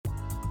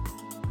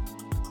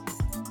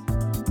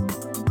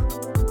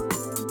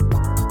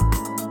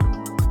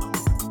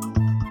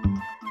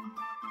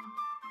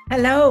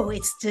Hello,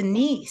 it's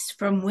Denise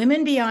from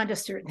Women Beyond a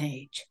Certain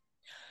Age.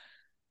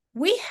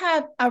 We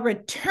have a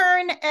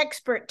return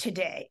expert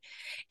today,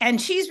 and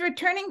she's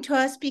returning to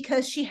us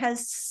because she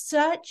has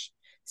such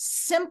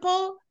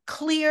simple,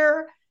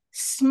 clear,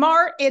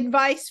 smart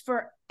advice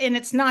and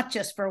it's not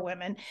just for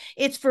women,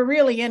 it's for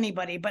really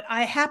anybody. But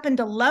I happen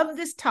to love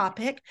this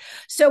topic.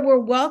 So we're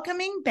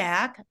welcoming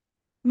back.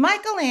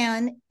 Michael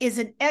Ann is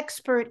an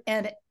expert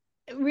and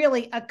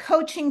really a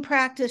coaching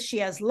practice. She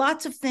has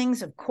lots of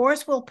things. Of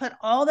course, we'll put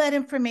all that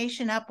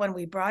information up when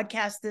we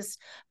broadcast this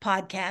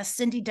podcast.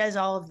 Cindy does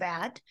all of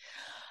that.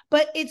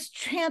 But it's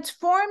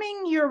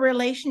transforming your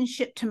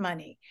relationship to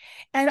money.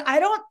 And I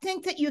don't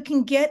think that you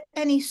can get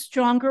any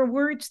stronger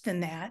words than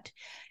that.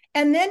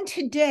 And then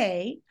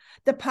today,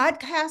 the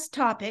podcast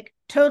topic,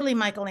 totally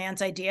Michael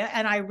Ann's idea.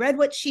 And I read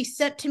what she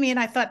sent to me and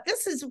I thought,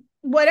 this is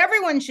what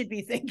everyone should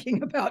be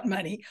thinking about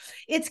money.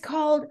 It's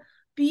called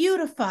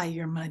Beautify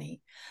Your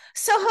Money.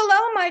 So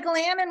hello, Michael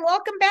Ann, and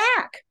welcome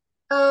back.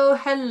 Oh,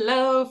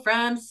 hello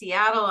from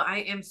Seattle. I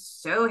am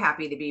so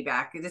happy to be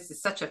back. This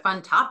is such a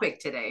fun topic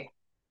today.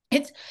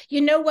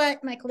 You know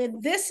what, Michael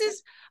Ann,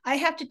 I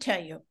have to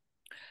tell you,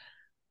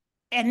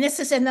 and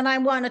then I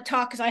want to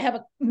talk because I have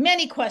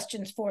many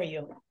questions for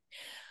you.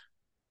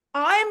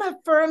 I'm a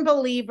firm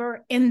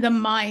believer in the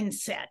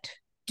mindset.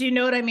 Do you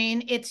know what I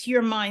mean? It's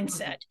your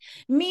mindset.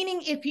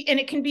 Meaning and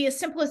it can be as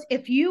simple as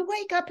if you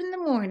wake up in the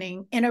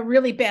morning in a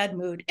really bad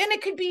mood, and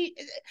it could be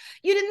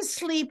you didn't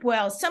sleep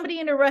well, somebody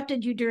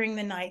interrupted you during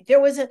the night,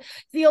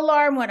 the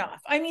alarm went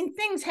off. I mean,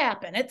 things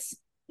happen.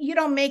 You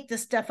don't make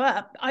this stuff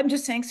up. I'm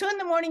just saying. So in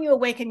the morning you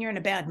awake and you're in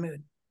a bad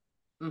mood.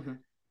 Mm-hmm.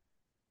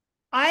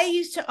 I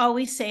used to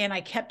always say, and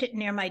I kept it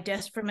near my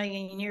desk for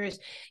many years,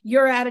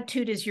 your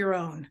attitude is your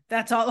own.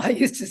 That's all I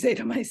used to say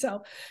to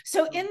myself.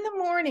 So in the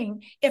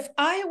morning, if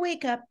I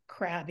wake up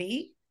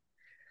crabby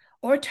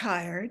or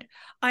tired,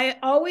 I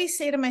always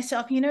say to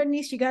myself,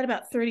 Denise, you got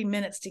about 30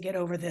 minutes to get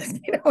over this,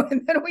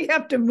 and then we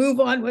have to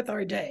move on with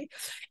our day.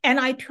 And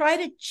I try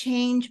to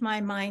change my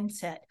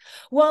mindset.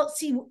 Well,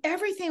 see,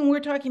 everything we're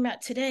talking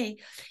about today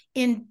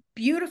in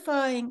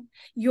beautifying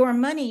your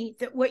money,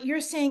 that what you're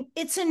saying,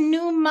 it's a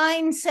new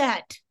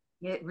mindset.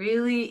 It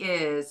really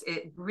is.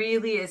 It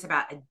really is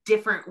about a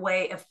different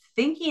way of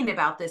thinking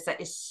about this that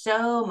is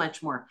so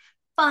much more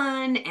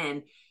fun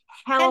and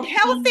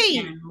healthy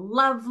and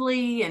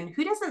lovely. And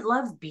who doesn't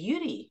love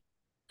beauty?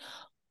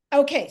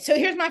 Okay, so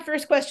here's my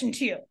first question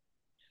to you.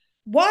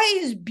 Why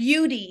is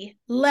beauty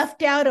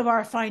left out of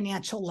our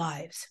financial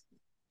lives?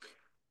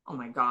 Oh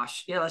my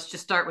gosh. Yeah, let's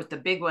just start with the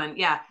big one.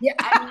 Yeah.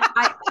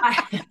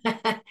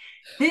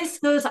 This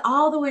goes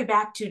all the way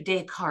back to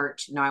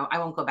Descartes. No, I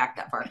won't go back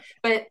that far.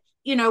 But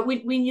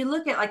when you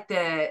look at like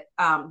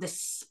the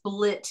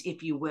split,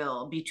 if you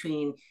will,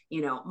 between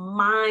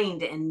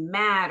mind and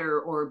matter,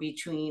 or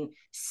between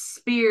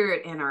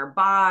spirit and our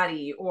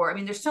body, or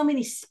there's so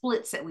many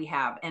splits that we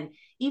have. And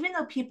even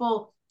though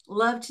people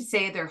love to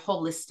say they're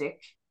holistic,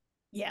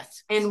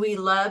 yes, and we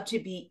love to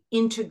be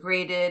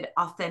integrated,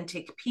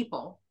 authentic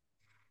people,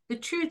 the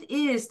truth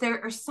is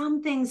there are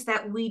some things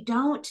that we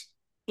don't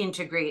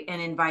integrate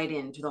and invite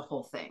into the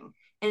whole thing.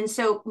 And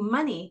so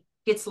money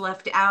gets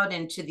left out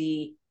into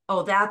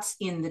that's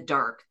in the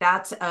dark.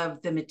 That's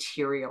of the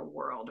material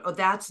world. Oh,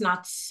 that's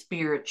not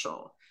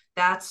spiritual.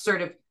 That's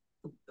sort of,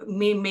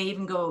 may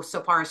even go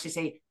so far as to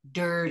say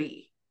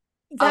dirty.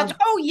 Yes.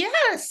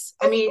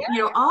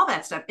 All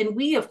that stuff. And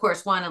we, of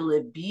course, want to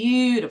live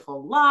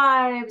beautiful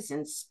lives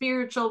and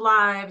spiritual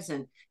lives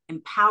and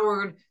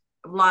empowered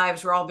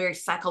lives. We're all very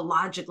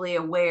psychologically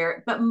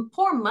aware, but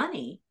poor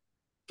money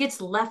gets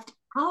left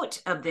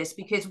out of this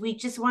because we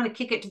just want to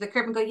kick it to the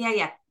curb and go,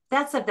 yeah,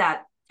 that's of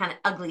that kind of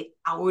ugly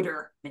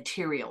outer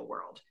material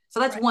world. So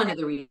that's one of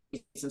the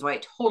reasons why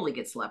it totally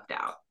gets left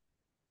out.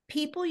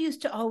 People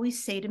used to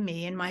always say to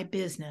me in my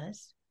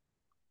business,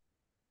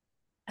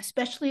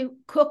 especially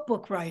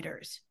cookbook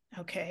writers,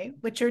 okay,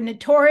 which are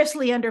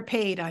notoriously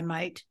underpaid, I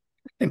might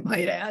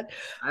add.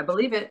 I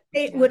believe it.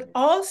 They would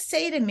all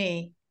say to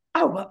me,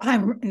 oh, well,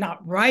 I'm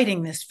not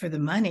writing this for the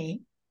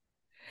money.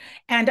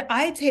 And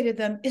I'd say to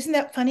them, isn't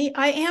that funny?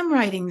 I am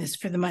writing this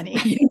for the money.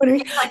 You know what I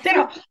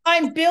mean?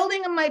 I'm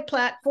building on my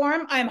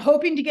platform. I'm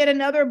hoping to get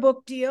another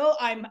book deal.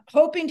 I'm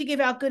hoping to give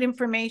out good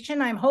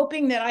information. I'm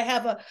hoping that I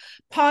have a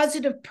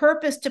positive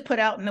purpose to put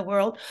out in the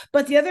world.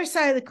 But the other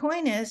side of the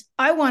coin is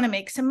I want to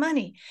make some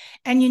money.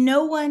 And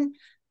when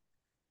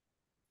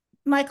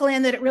Michael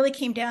Ann, that it really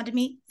came down to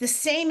me, the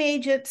same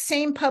agent,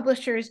 same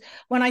publishers.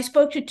 When I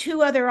spoke to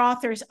two other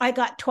authors, I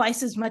got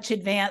twice as much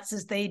advance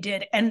as they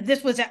did. And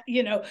this was,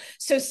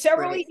 so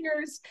several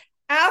years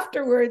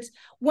afterwards,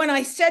 when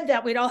I said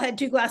that, we'd all had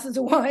 2 glasses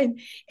of wine.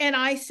 And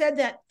I said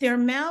that, their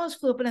mouths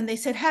flew open and they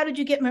said, how did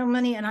you get more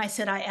money? And I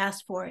said, I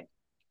asked for it.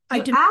 I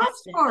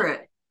asked for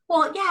it.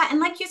 Well, yeah. And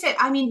like you said,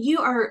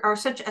 you are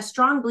such a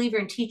strong believer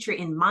and teacher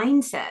in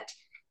mindset.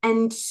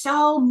 And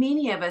so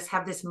many of us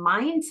have this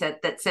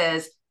mindset that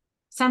says,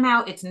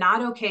 somehow it's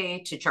not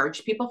okay to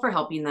charge people for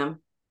helping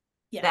them.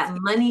 Yes. That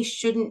money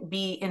shouldn't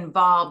be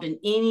involved in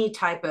any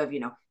type of,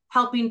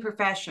 helping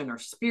profession or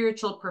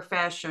spiritual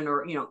profession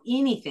or,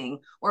 anything,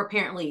 or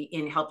apparently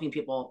in helping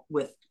people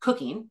with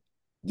cooking,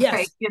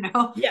 right?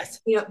 Yes.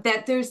 Yes.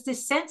 That there's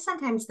this sense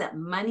sometimes that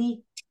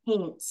money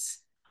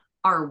taints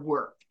our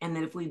work, and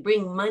that if we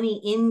bring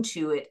money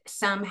into it,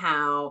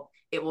 somehow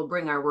it will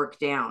bring our work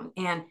down.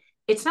 And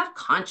it's not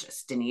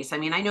conscious, Denise. I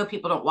mean, I know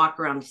people don't walk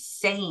around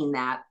saying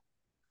that,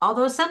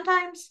 although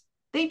sometimes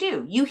they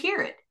do. You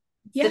hear it.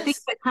 Yes. The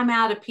things that come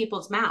out of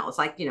people's mouths,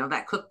 like,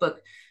 that cookbook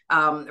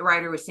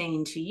writer was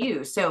saying to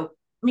you. So,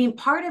 I mean,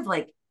 part of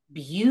like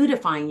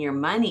beautifying your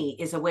money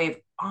is a way of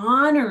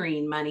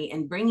honoring money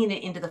and bringing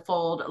it into the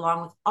fold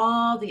along with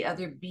all the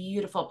other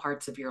beautiful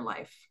parts of your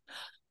life.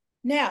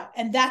 Now,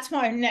 and that's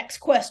my next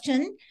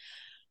question.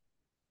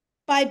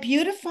 By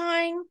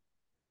beautifying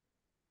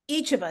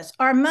each of us,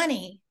 our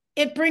money,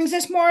 it brings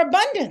us more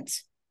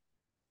abundance.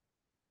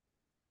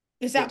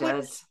 Is that what it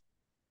does?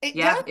 It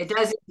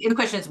does. And the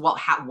question is, well,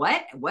 how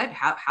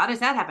does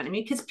that happen? I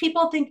mean, because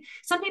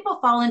some people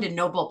fall into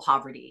noble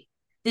poverty.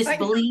 This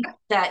belief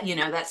that,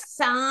 that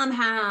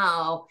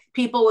somehow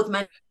people with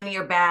money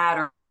are bad,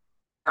 or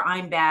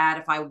I'm bad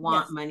if I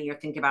want money or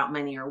think about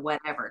money or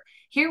whatever.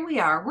 Here we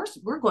are,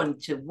 we're going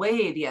to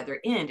way the other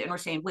end, and we're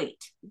saying,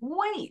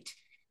 wait,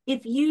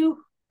 if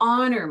you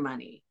honor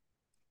money,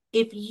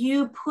 if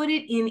you put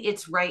it in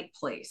its right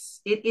place,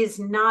 it is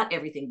not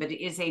everything, but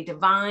it is a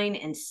divine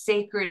and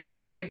sacred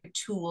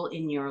tool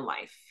in your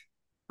life,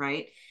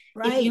 right?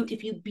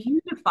 If you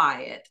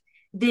beautify it,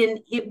 then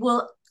it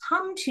will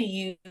come to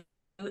you.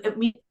 I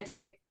mean,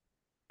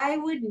 why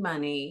would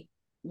money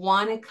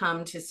want to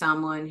come to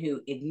someone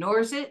who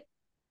ignores it,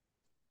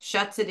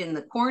 shuts it in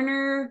the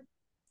corner,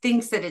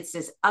 thinks that it's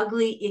this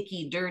ugly,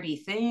 icky, dirty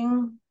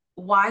thing?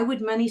 Why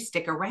would money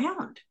stick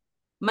around?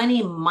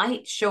 Money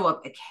might show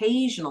up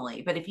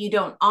occasionally, but if you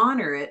don't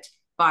honor it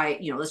by,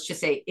 let's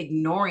just say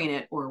ignoring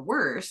it or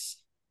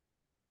worse,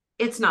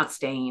 it's not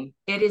staying.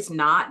 It is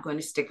not going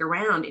to stick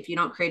around if you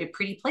don't create a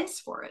pretty place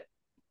for it.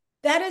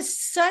 That is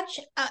such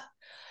a,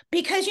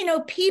 because,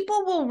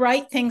 people will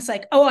write things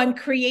like, oh, I'm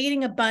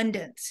creating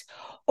abundance,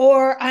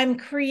 or I'm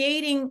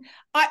creating,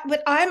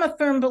 but I'm a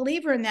firm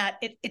believer in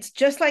that. It's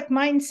just like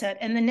mindset.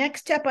 And the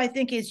next step, I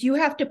think, is you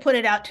have to put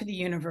it out to the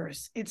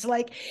universe. It's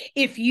like,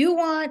 if you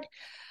want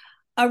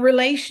a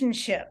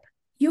relationship,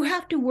 you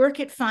have to work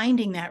at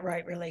finding that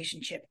right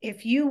relationship.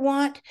 If you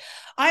want,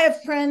 I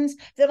have friends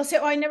that'll say,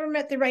 oh, I never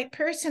met the right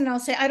person. And I'll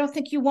say, I don't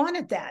think you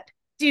wanted that.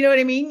 Do you know what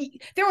I mean?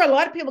 There were a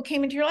lot of people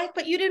came into your life,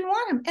 but you didn't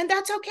want them. And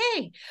that's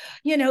okay.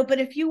 But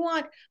if you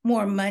want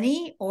more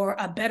money or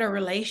a better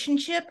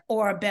relationship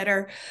or a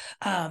better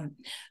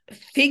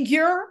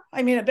figure,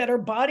 a better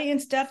body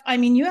and stuff,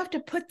 you have to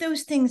put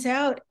those things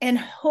out and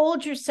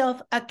hold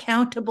yourself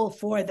accountable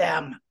for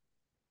them.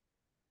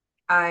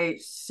 I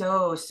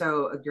so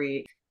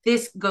agree.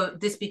 This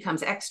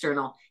becomes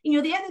external.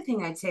 The other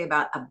thing I'd say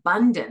about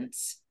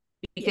abundance,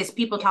 because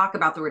people talk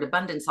about the word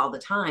abundance all the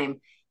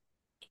time,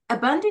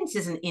 abundance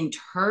is an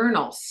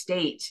internal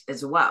state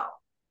as well.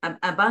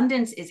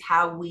 Abundance is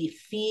how we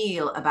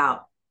feel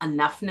about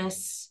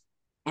enoughness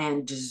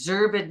and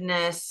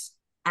deservedness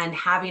and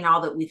having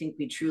all that we think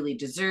we truly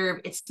deserve.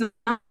 It's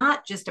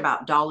not just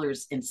about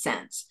dollars and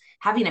cents.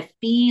 Having a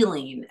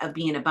feeling of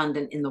being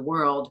abundant in the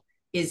world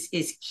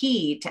is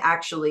key to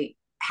actually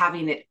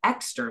having it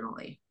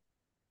externally.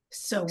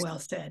 So well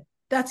said.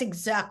 That's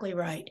exactly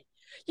right.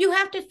 You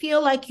have to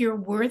feel like you're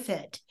worth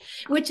it,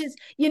 which is,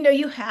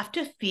 you have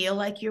to feel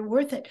like you're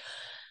worth it.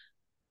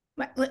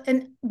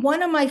 And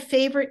one of my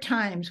favorite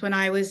times when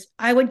I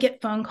would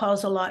get phone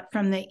calls a lot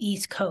from the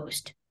East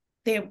Coast.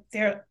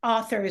 Their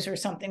authors or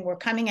something were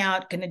coming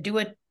out, going to do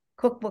a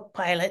cookbook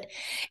pilot.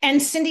 And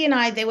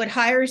they would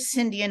hire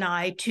Cindy and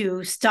I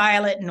to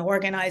style it and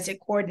organize it,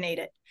 coordinate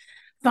it.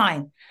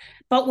 Fine.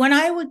 But when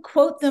I would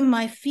quote them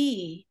my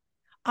fee,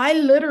 I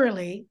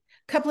literally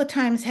a couple of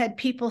times had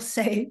people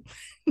say,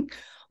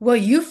 well,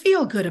 you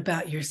feel good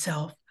about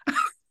yourself.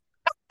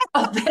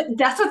 Oh,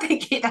 that's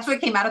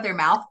what came out of their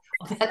mouth.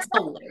 Oh, that's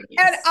hilarious.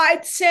 And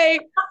I'd say,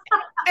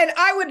 and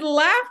I would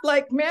laugh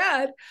like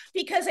mad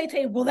because they'd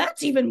say, well,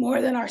 that's even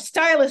more than our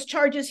stylist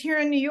charges here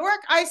in New York.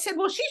 I said,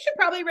 well, she should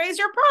probably raise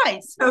her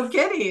price. No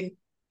kidding.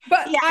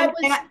 But yeah,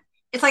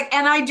 it's like,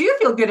 and I do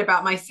feel good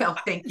about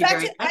myself. Thank you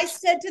very much. I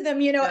said to them,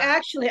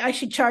 actually, I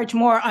should charge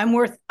more. I'm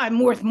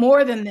worth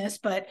more than this,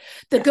 but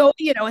it's hard.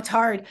 It's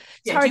hard.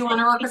 Do you want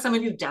to work with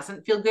someone who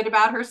doesn't feel good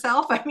about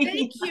herself?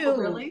 Thank you.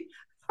 Really?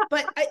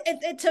 But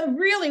it's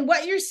really,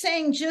 what you're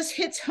saying just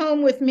hits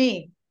home with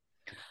me.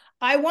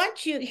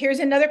 Here's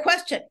another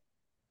question.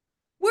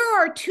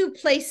 Where are two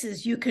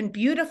places you can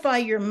beautify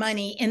your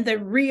money in the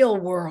real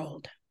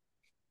world?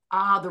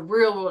 The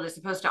real world is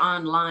opposed to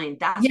online.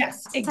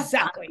 That's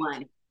exactly. A fun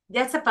one.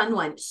 That's a fun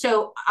one.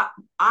 So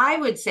I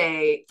would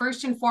say,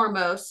 first and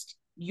foremost,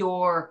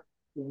 your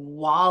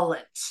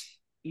wallet.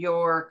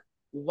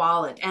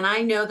 And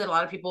I know that a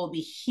lot of people will be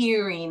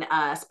hearing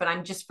us, but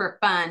I'm just for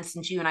fun,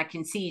 since you and I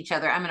can see each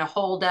other, I'm going to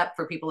hold up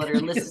for people that are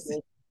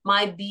listening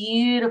my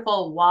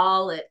beautiful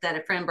wallet that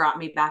a friend brought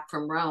me back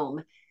from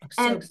Rome.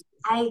 And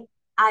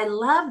I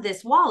love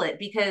this wallet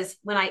because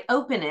when I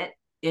open it,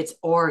 it's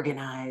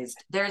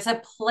organized. There's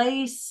a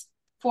place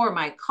for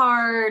my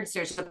cards.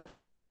 There's a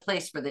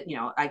place for the,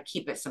 I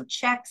keep it some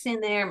checks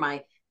in there.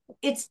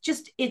 It's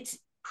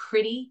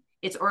pretty.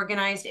 It's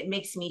organized. It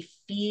makes me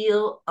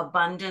feel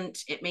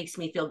abundant. It makes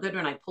me feel good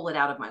when I pull it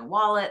out of my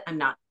wallet. I'm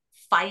not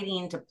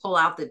fighting to pull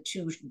out the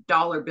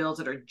 $2 bills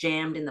that are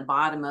jammed in the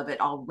bottom of it,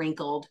 all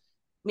wrinkled.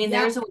 I mean,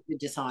 there's a way to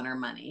dishonor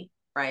money,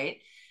 right?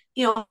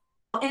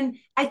 And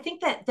I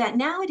think that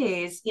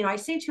nowadays, I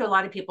say to a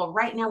lot of people,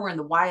 right now we're in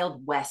the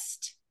wild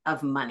west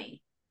of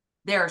money.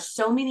 There are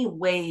so many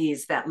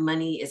ways that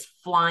money is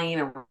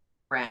flying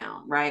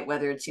around, right?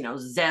 Whether it's,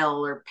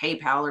 Zelle or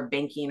PayPal or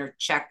banking or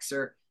checks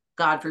or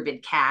God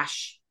forbid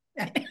cash.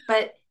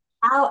 But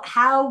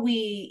how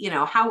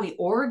we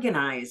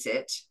organize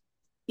it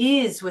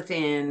is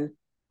within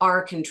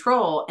our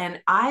control. And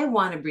I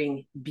want to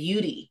bring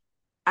beauty.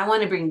 I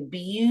want to bring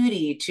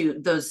beauty to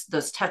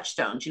those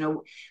touchstones,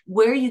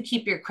 where you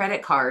keep your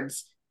credit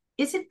cards.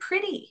 Is it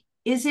pretty?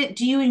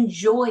 Do you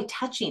enjoy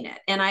touching it?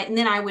 And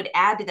then I would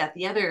add to that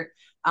the other,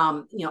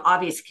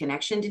 obvious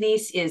connection,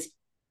 Denise, is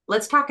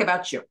let's talk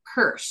about your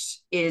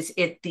purse. Is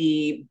it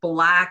the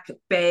black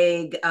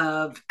bag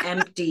of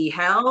empty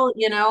hell,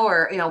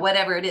 or,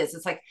 whatever it is?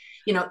 It's like,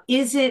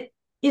 is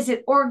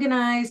it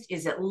organized?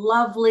 Is it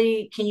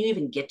lovely? Can you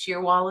even get to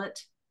your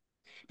wallet?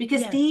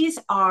 Because these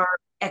are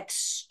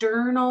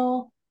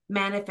external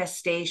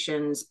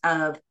manifestations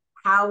of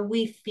how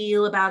we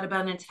feel about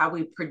abundance, how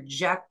we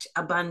project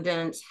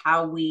abundance,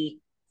 how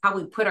we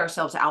put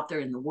ourselves out there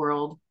in the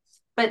world.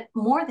 But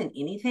more than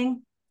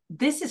anything,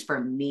 this is for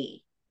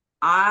me.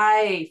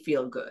 I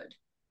feel good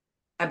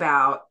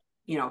about,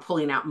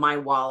 pulling out my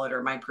wallet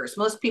or my purse.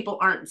 Most people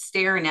aren't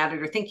staring at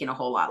it or thinking a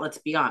whole lot, let's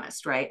be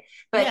honest, right?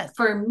 But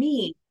for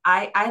me,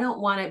 I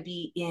don't want to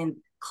be in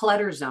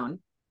clutter zone,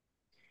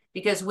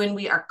 because when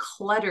we are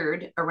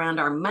cluttered around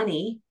our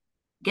money,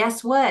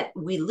 guess what?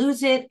 We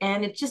lose it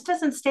and it just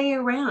doesn't stay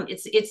around.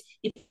 If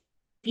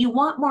you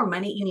want more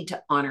money, you need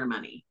to honor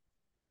money.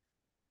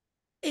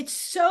 It's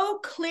so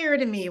clear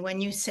to me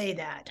when you say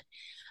that.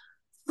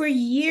 For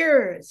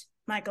years,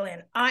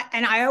 Michael-Ann,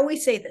 I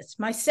always say this,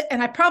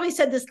 and I probably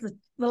said this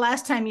the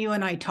last time you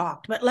and I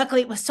talked, but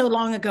luckily it was so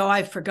long ago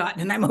I've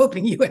forgotten, and I'm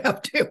hoping you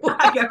have too.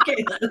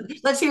 Okay,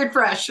 let's hear it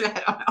fresh. So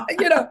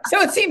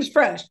it seems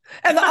fresh,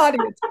 and the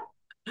audience.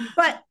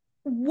 But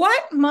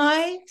what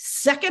my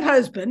second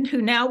husband,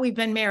 who now we've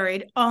been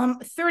married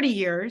 30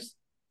 years,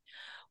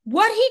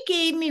 what he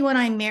gave me when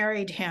I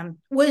married him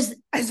was,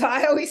 as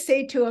I always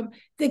say to him,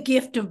 the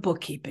gift of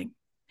bookkeeping.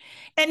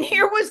 And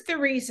here was the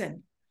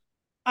reason.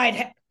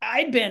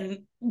 I'd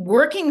been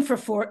working for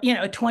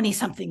 20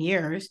 something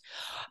years,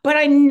 but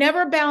I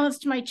never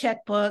balanced my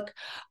checkbook.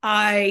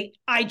 I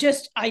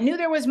knew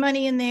there was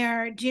money in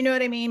there. Do you know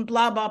what I mean?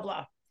 Blah, blah,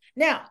 blah.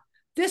 Now,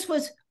 this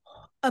was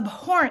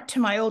abhorrent to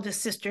my oldest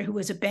sister, who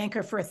was a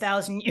banker for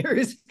 1,000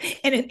 years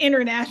and an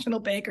international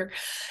banker.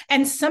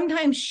 And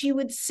sometimes she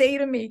would say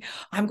to me,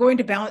 I'm going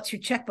to balance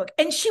your checkbook.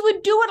 And she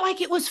would do it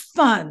like it was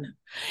fun.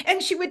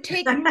 And she would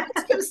take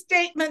massive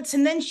statements,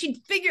 and then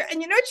she'd figure, and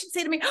what she'd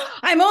say to me,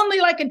 I'm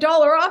only like $1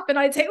 off. And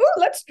I'd say, oh,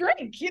 let's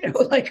drink,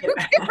 like who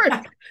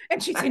cares?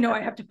 And she'd say, no,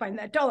 I have to find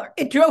that dollar.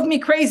 It drove me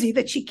crazy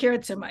that she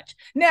cared so much.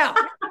 Now,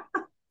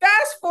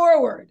 fast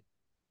forward.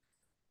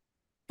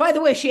 By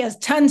the way, she has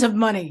tons of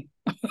money.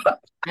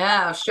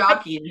 Yeah,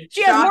 shocking.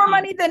 She has more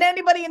money than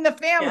anybody in the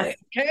family.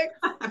 Yes. Okay.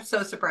 I'm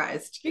so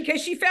surprised.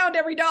 Because she found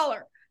every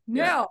dollar.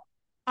 Yeah. Now,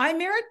 I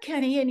married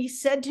Kenny, and he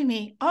said to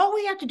me, all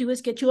we have to do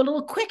is get you a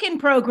little Quicken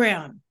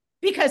program,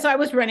 because I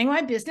was running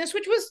my business,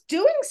 which was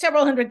doing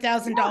several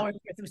 $100,000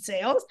 worth of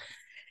sales.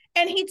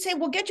 And he'd say,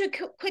 we'll get you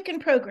a Quicken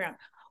program.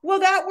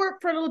 Well, that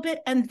worked for a little bit.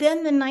 And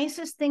then the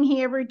nicest thing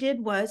he ever did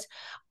was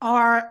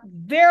our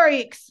very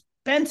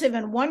expensive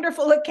and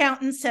wonderful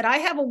accountant said, I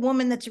have a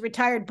woman that's a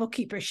retired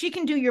bookkeeper. She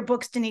can do your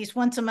books, Denise,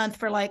 once a month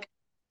for like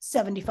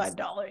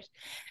 $75.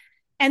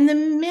 And the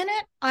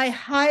minute I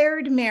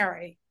hired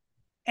Mary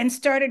and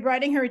started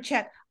writing her a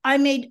check, I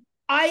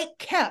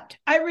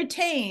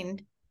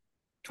retained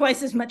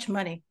twice as much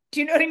money.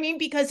 Do you know what I mean?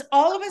 Because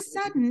all of a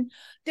sudden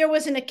there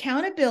was an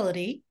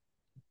accountability.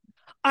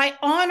 I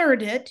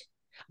honored it.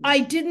 I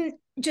didn't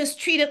just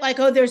treat it like,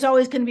 oh, there's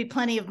always going to be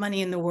plenty of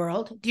money in the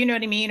world. Do you know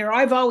what I mean? Or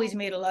I've always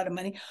made a lot of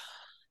money.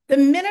 The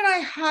minute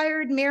I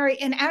hired Mary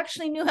and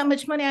actually knew how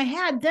much money I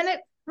had, then it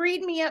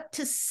freed me up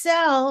to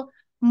sell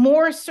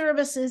more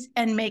services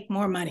and make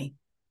more money.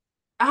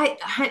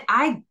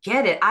 I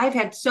get it. I've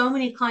had so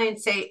many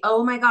clients say,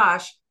 oh my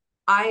gosh,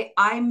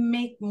 I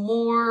make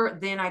more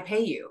than I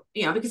pay you,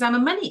 because I'm a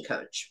money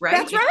coach, right?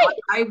 That's right.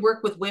 I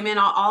work with women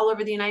all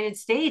over the United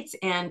States.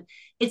 And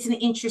it's an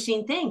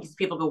interesting thing because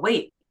people go,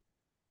 wait,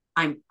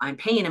 I'm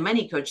paying a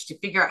money coach to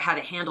figure out how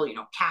to handle,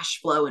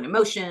 cash flow and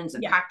emotions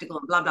and practical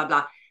and blah, blah,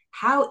 blah.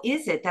 How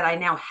is it that I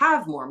now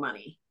have more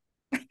money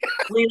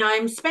when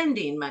I'm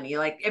spending money?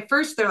 Like at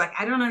first they're like,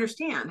 I don't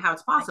understand how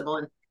it's possible.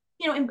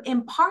 And,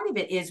 and part of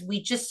it is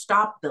we just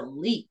stop the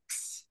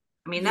leaks.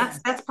 I mean,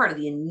 that's part of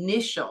the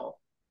initial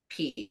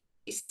piece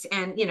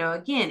And,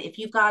 again, if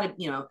you've got,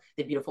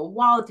 the beautiful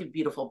wallet, the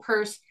beautiful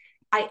purse,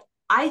 I,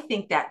 I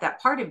think that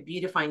that part of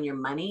beautifying your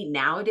money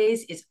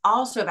nowadays is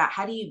also about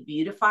how do you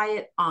beautify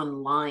it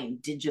online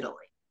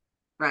digitally,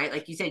 right?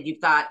 Like you said,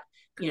 you've got,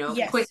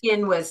 Yes,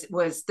 Quicken was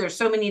there's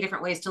so many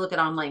different ways to look at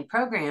online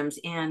programs.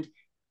 And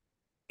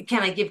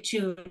can I give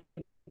two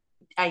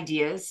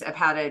ideas of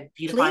how to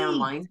beautify please,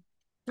 online?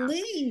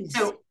 please.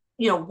 So,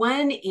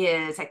 one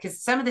is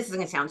because some of this is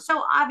going to sound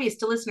so obvious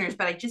to listeners,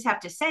 but I just have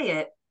to say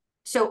it.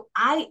 So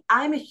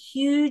I'm a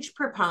huge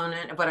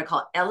proponent of what I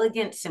call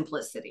elegant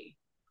simplicity,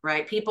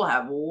 right? People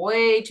have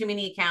way too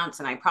many accounts,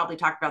 and I probably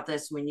talked about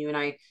this when you and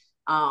I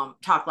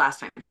talked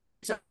last time.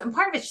 So, and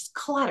part of it's just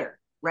clutter,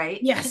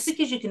 right? Just Yes.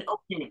 because you can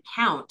open an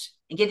account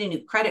and get a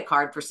new credit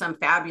card for some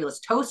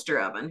fabulous toaster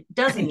oven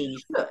doesn't mean you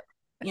should,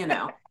 you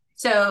know.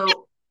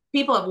 So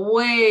people have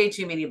way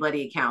too many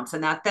bloody accounts,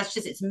 and that's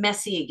just, it's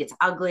messy, it gets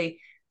ugly.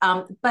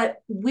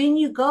 But when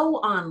you go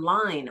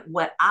online,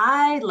 what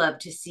I love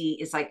to see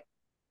is, like,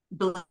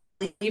 believe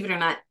it or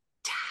not,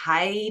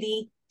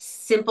 tidy,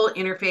 simple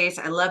interface.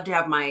 I love to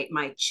have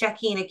my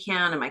checking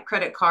account and my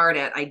credit card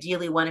at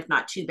ideally one, if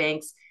not two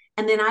banks.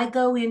 And then I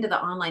go into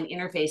the online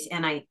interface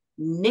and I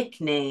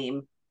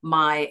nickname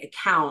my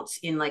accounts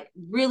in, like,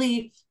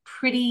 really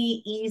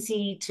pretty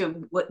easy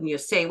to what you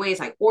say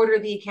ways. I order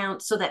the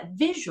account so that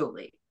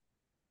visually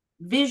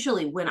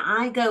when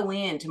I go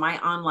into my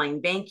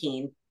online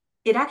banking,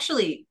 it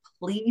actually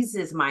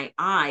pleases my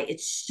eye.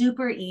 It's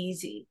super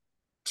easy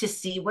to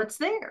see what's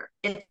there.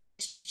 It's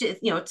just,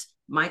 it's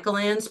Michael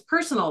Ann's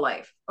personal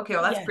life. Okay,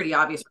 well, that's Yes. pretty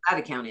obvious what that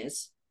account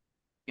is.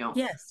 You know,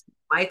 Yes.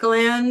 Michael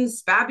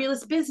Ann's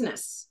fabulous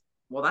business.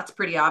 Well, that's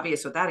pretty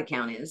obvious what that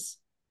account is.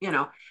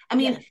 I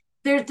mean,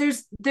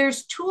 Yes.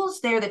 there's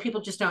tools there that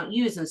people just don't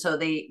use, and so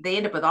they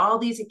end up with all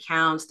these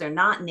accounts. They're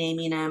not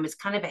naming them. It's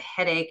kind of a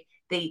headache.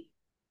 They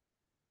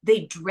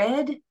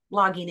dread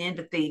logging in,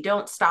 but they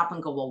don't stop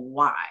and go, well,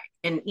 why?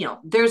 And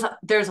there's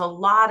a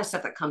lot of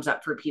stuff that comes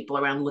up for people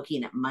around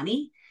looking at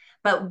money,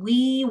 but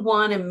we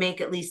want to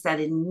make at least that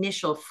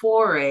initial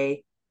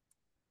foray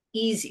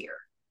easier.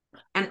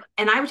 And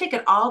I would take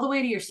it all the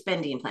way to your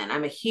spending plan.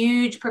 I'm a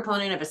huge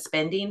proponent of a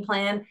spending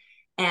plan,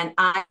 and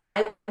I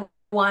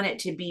want it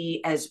to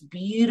be as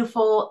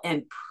beautiful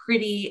and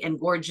pretty and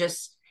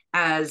gorgeous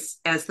as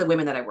the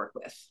women that I work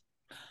with.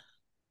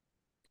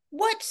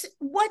 What's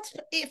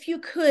if you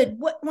could,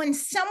 what when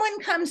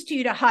someone comes to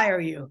you to hire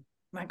you,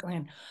 Michael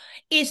Ann,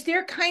 is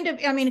there kind of,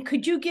 I mean,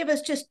 could you give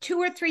us just two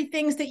or three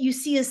things that you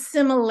see as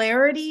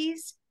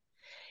similarities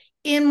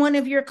in one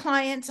of your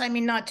clients? I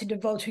mean, not to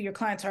divulge who your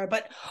clients are,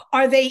 but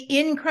are they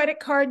in credit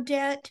card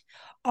debt?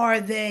 Are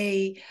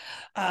they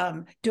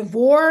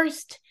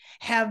divorced?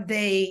 Have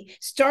they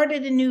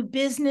started a new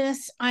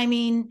business? I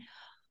mean,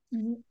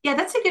 Yeah,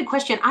 that's a good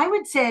question. I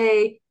would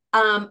say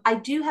I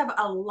do have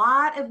a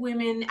lot of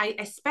women.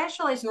 I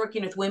specialize in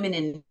working with women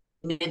in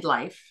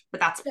midlife, but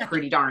that's gotcha.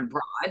 pretty darn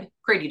broad,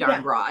 pretty darn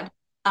Yeah. broad.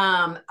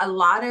 A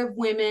lot of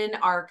women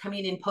are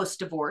coming in post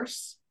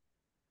divorce.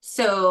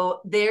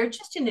 So they're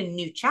just in a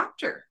new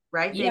chapter,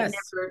 right? They've Yes.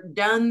 never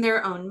done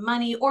their own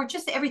money, or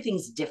just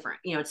everything's different.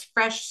 It's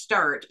fresh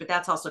start, but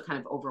that's also kind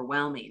of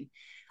overwhelming.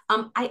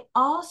 I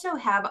also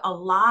have a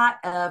lot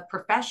of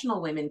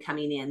professional women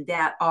coming in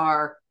that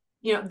are,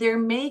 they're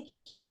making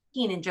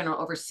in general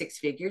over six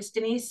figures,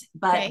 Denise,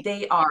 but Okay.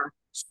 they are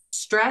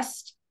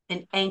stressed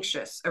and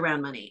anxious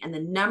around money. And the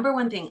number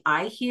one thing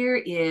I hear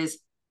is,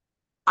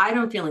 I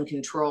don't feel in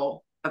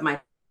control of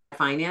my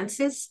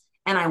finances.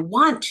 And I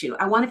want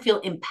to feel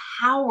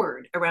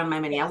empowered around my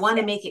money. I Yes. want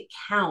to make it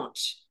count.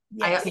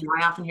 Yes.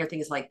 I often hear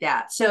things like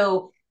that.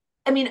 So,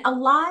 I mean, a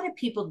lot of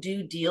people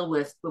do deal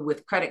with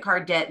credit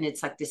card debt, and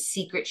it's like this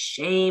secret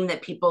shame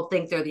that people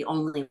think they're the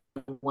only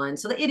one.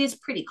 So it is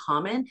pretty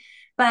common,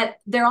 but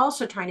they're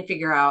also trying to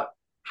figure out,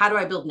 how do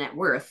I build net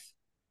worth,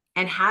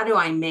 and how do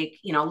I make,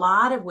 a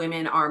lot of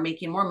women are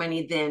making more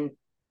money than,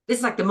 this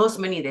is like the most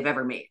money they've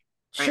ever made,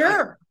 right? Like,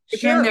 Sure.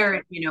 again, Sure.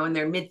 they're, in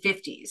their mid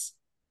 50s.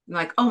 I'm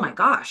like, oh my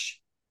gosh,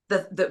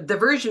 the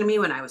version of me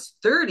when I was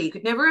 30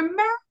 could never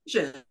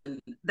imagine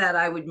that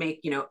I would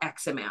make,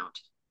 X amount.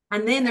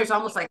 And then there's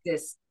almost like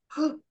this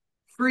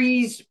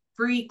freeze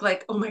freak,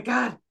 like, oh my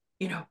God,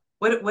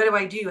 what do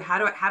I do? How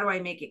do I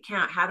make it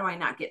count? How do I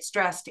not get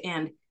stressed?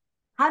 And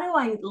how do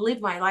I live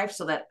my life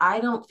so that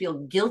I don't feel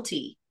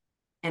guilty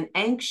and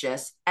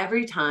anxious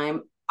every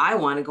time I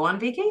want to go on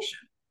vacation?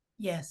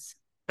 Yes.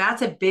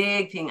 That's a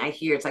big thing I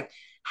hear. It's like,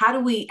 how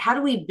do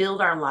we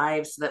build our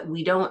lives so that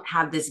we don't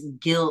have this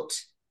guilt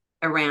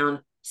around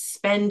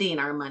spending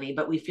our money,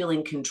 but we feel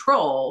in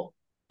control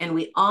and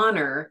we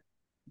honor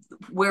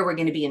where we're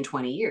going to be in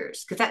 20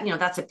 years? Because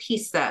that's a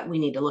piece that we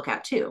need to look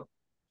at too.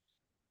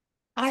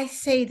 I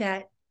say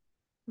that,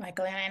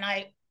 Michael, and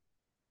I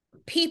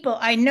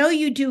know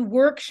you do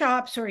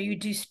workshops or you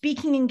do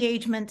speaking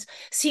engagements.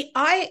 See,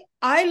 I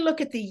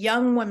look at the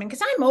young women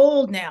because I'm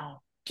old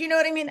now. Do you know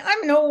what I mean?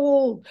 I'm no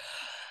old.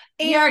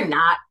 You're And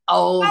not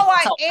old. oh,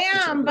 I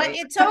am, but Self-explanatory.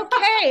 it's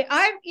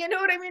okay. You know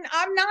what I mean?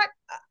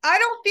 I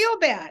don't feel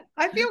bad.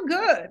 I feel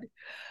good.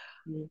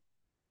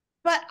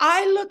 But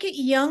I look at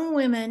young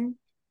women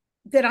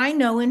that I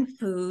know in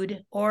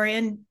food or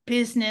in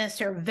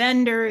business or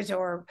vendors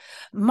or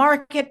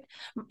market,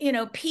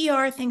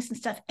 PR things and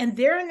stuff. And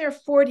they're in their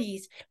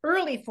 40s,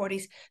 early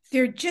 40s.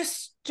 They're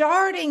just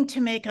starting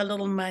to make a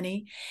little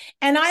money.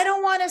 And I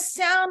don't want to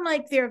sound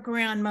like their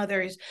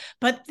grandmothers,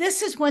 but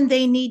this is when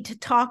they need to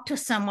talk to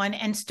someone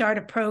and start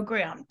a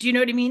program. Do you know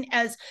what I mean?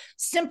 As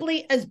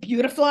simply as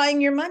beautifying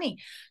your money.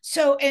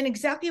 So, and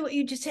exactly what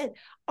you just said,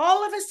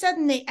 all of a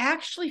sudden they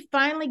actually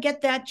finally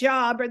get that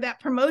job or that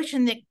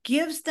promotion that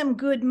gives them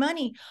good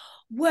money.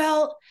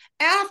 Well,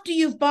 after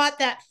you've bought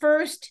that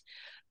first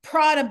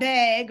Prada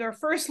bag or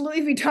first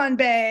Louis Vuitton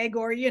bag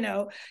or,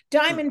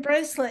 diamond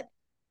bracelet,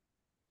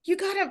 you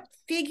got to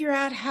figure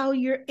out how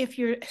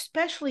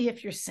especially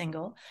if you're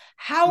single,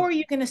 how are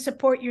you going to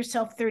support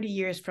yourself 30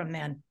 years from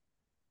then?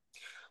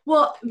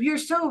 Well, you're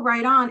so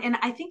right on. And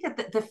I think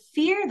that the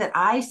fear that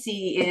I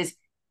see is,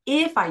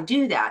 if I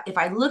do that, if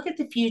I look at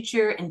the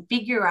future and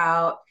figure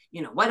out,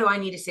 what do I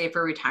need to save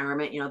for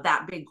retirement?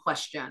 That big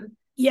question.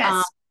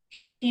 Yes.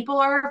 People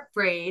are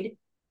afraid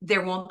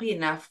there won't be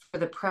enough for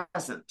the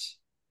present.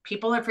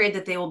 People are afraid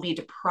that they will be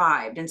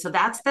deprived. And so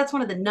that's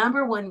one of the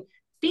number one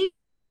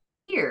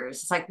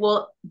fears. It's like,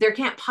 well, there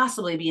can't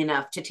possibly be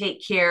enough to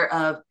take care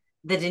of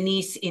the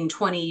Denise in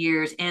 20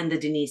 years and the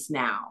Denise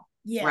now.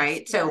 Yes,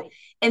 right. So,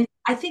 and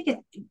I think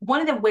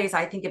one of the ways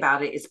I think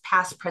about it is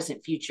past,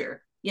 present,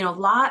 future. A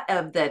lot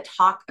of the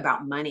talk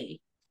about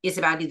money is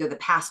about either the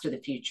past or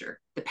the future.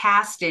 The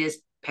past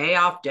is pay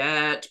off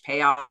debt.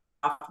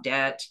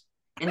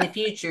 And the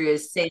future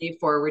is save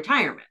for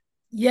retirement.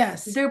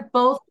 Yes. They're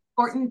both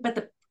important, but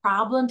the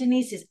problem,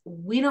 Denise, is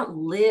we don't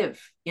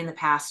live in the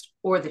past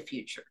or the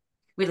future.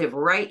 We live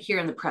right here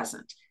in the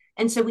present.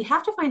 And so we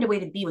have to find a way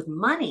to be with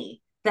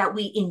money that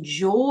we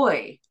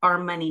enjoy our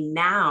money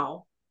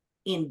now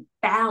in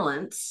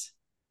balance,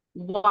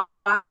 while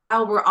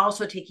we're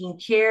also taking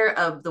care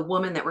of the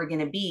woman that we're going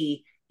to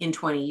be in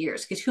 20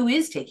 years. Because who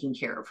is taking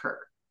care of her?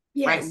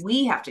 Yes. Right?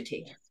 We have to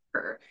take care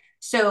of her.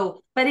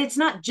 So, but it's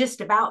not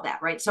just about that,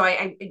 right? So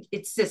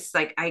it's just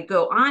like, I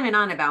go on and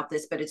on about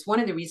this, but it's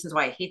one of the reasons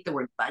why I hate the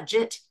word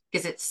budget,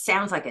 because it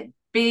sounds like a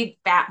big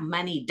fat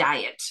money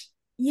diet.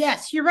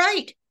 Yes, you're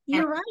right.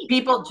 You're right.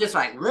 People just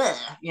like,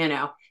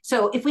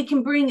 So if we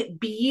can bring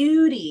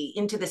beauty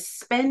into the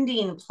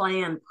spending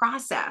plan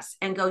process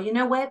and go, you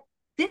know what?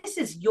 This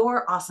is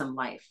your awesome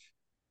life.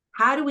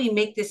 How do we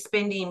make this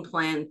spending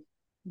plan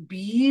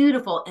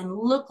beautiful and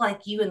look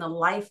like you in the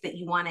life that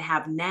you want to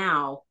have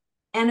now?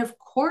 And of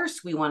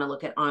course, we want to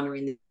look at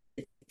honoring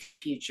the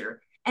future.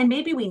 And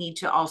maybe we need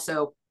to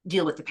also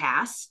deal with the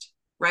past,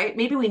 right?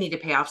 Maybe we need to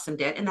pay off some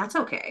debt, and that's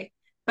okay.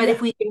 But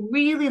if we can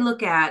really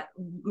look at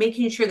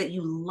making sure that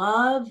you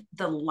love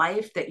the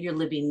life that you're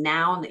living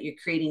now and that you're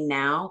creating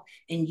now,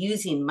 and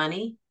using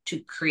money to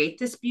create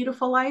this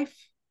beautiful life,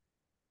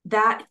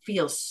 that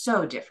feels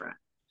so different.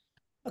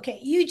 Okay,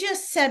 you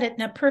just said it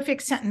in a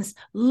perfect sentence.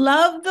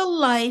 Love the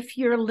life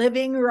you're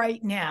living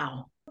right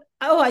now.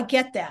 Oh, I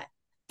get that.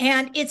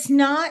 And it's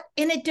not,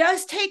 and it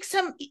does take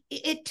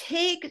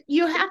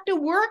you have to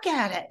work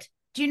at it.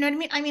 Do you know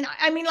what I mean?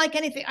 I mean, like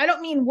anything. I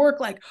don't mean work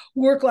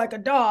like a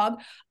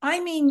dog. I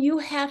mean, you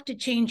have to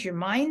change your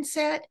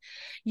mindset.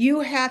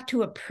 You have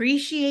to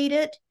appreciate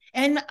it.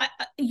 And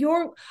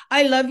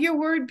I love your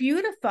word,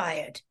 beautify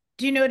it.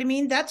 Do you know what I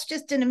mean? That's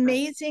just an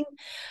amazing.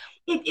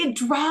 It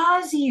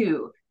draws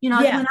you.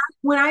 Yes.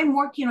 When I'm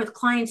working with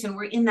clients and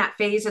we're in that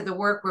phase of the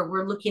work where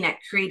we're looking at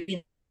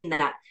creating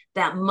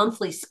that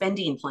monthly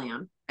spending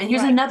plan. And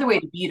here's another way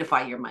to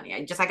beautify your money.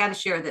 I got to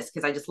share this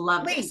because I just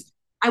love this.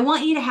 I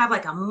want you to have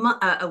like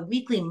a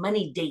weekly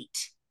money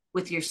date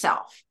with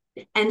yourself.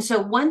 And so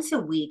once a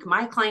week,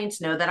 my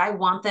clients know that I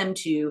want them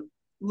to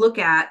look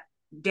at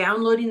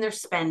downloading their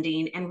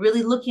spending and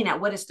really looking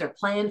at what is their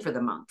plan for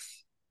the month.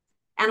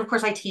 And of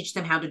course, I teach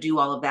them how to do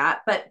all of that.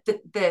 But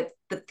the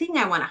thing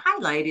I want to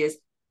highlight is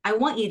I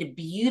want you to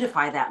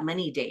beautify that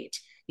money date.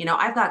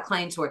 I've got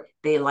clients where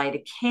they light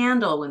a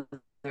candle when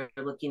they're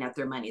looking at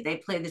their money. They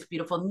play this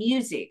beautiful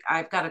music.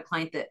 I've got a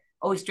client that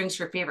always drinks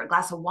her favorite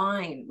glass of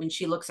wine when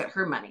she looks at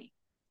her money,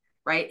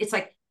 right? It's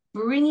like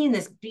bringing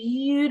this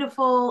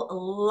beautiful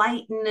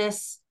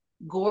lightness,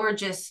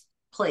 gorgeous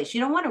place.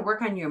 You don't want to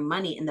work on your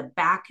money in the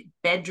back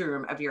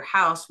bedroom of your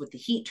house with the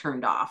heat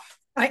turned off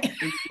and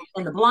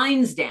the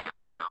blinds down,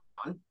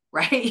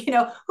 right?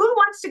 Who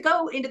wants to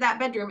go into that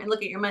bedroom and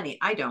look at your money?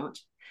 I don't.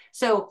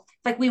 So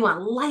like we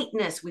want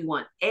lightness, we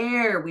want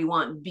air, we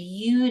want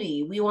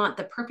beauty, we want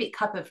the perfect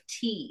cup of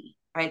tea,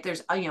 right?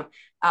 There's,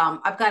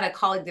 I've got a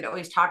colleague that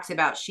always talks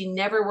about, she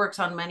never works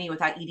on money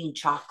without eating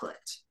chocolate,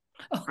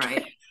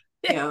 right?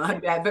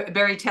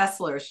 Barry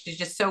Tesler, she's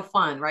just so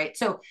fun, right?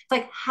 So it's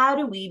like, how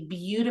do we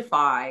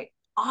beautify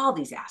all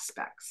these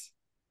aspects?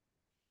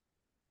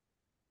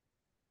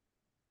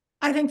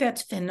 I think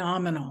that's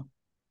phenomenal.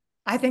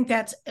 I think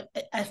that's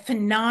a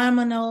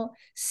phenomenal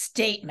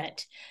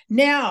statement.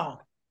 Now,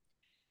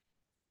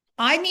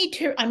 I'm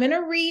going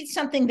to read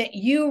something that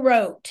you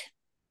wrote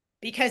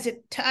because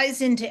it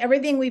ties into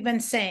everything we've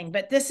been saying,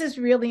 but this is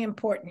really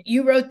important.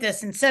 You wrote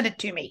this and sent it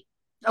to me.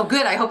 Oh,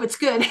 good. I hope it's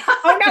good.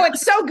 Oh, no,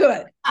 it's so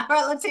good. All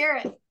right, let's hear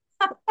it.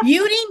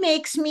 Beauty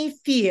makes me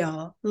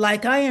feel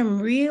like I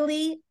am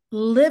really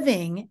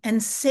living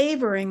and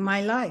savoring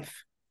my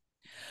life.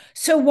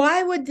 So,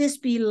 why would this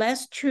be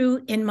less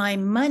true in my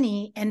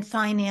money and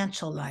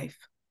financial life?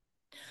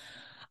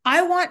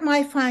 I want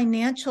my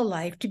financial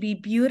life to be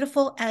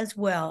beautiful as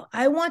well.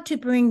 I want to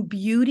bring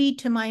beauty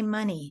to my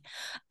money.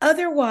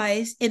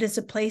 Otherwise, it is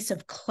a place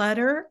of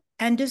clutter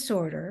and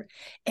disorder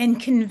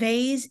and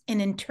conveys an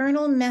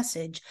internal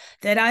message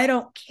that I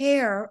don't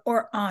care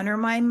or honor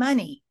my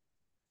money.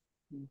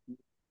 Mhm.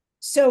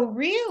 So,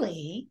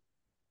 really,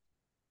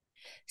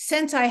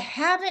 since I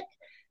haven't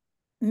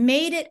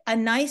made it a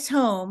nice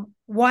home,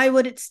 why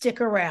would it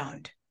stick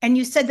around? And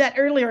you said that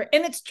earlier,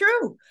 and it's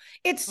true.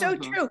 It's so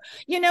Mhm. true.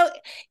 You know,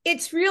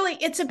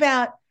 it's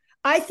about,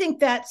 I think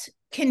that's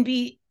can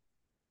be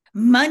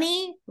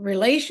money,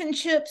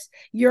 relationships,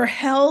 your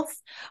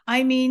health.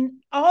 I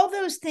mean, all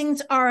those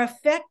things are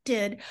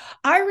affected.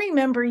 I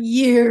remember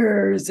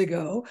years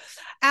ago,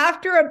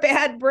 after a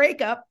bad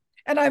breakup,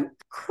 and I'm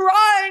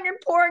crying and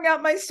pouring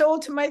out my soul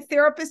to my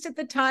therapist at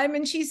the time.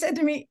 And she said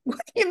to me, "What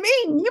do you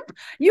mean?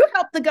 You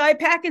helped the guy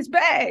pack his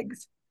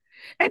bags."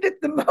 And at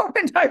the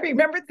moment, I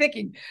remember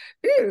thinking,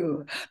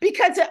 "Ew,"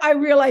 because I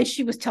realized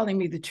she was telling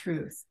me the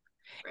truth.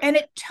 Right. And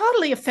it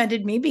totally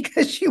offended me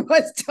because she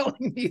was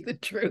telling me the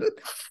truth.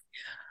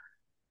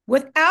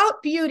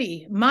 Without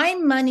beauty, my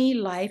money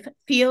life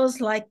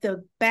feels like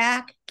the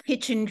back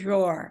kitchen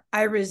drawer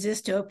I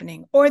resist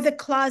opening, or the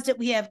closet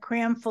we have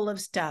crammed full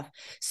of stuff.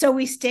 So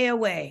we stay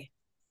away.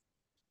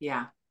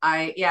 Yeah.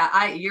 I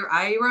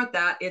wrote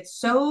that. It's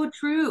so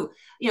true.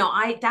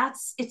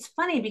 It's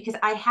funny because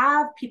I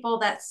have people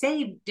that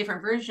say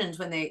different versions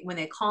when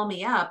they call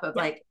me up of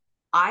Yeah. like,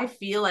 I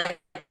feel like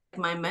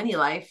my money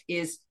life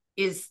is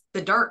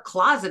the dark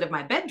closet of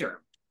my bedroom.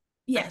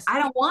 Like, Yes. I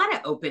don't want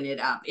to open it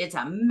up. It's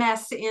a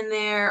mess in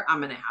there.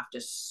 I'm gonna have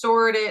to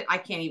sort it. I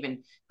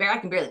can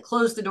barely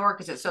close the door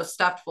because it's so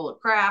stuffed full of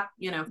crap.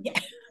 Yeah.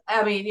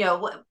 I mean,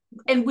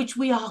 and which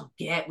we all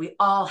get. We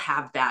all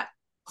have that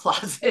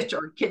closet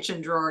or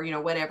kitchen drawer,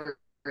 whatever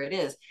it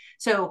is.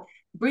 So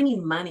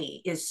bringing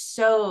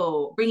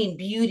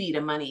beauty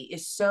to money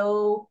is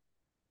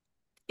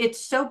it's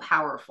so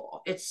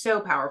powerful. It's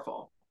so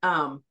powerful.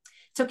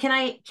 So can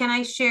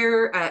I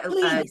share a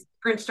Please,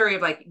 different story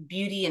of like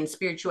beauty and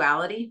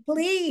spirituality?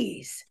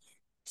 please.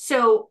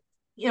 So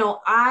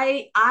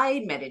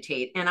I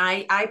meditate, and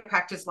I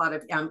practice a lot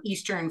of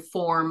Eastern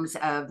forms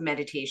of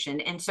meditation.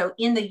 And so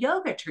in the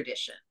yoga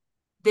tradition,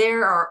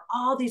 there are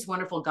all these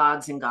wonderful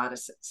gods and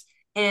goddesses.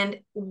 And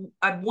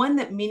one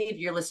that many of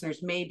your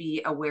listeners may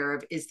be aware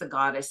of is the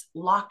goddess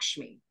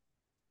Lakshmi.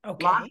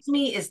 Okay.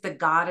 Lakshmi is the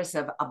goddess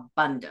of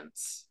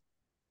abundance,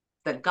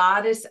 the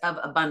goddess of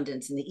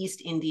abundance in the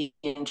East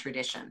Indian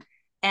tradition.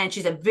 And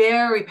she's a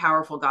very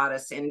powerful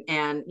goddess, and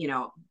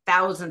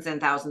thousands and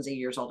thousands of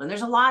years old. And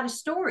there's a lot of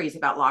stories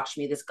about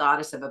Lakshmi, this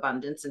goddess of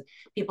abundance, and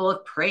people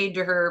have prayed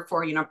to her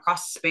for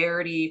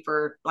prosperity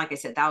for, like I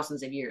said,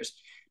 thousands of years.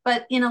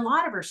 But in a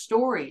lot of her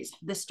stories,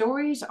 the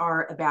stories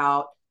are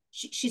about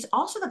she's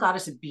also the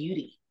goddess of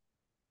beauty,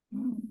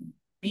 Nice.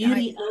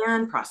 beauty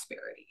and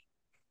prosperity.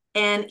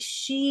 And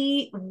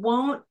she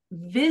won't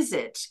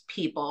visit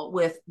people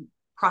with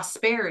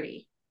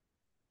prosperity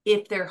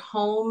if their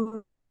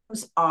homes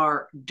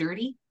are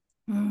dirty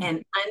Mm.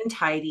 and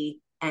untidy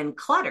and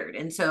cluttered.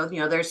 And so,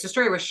 there's a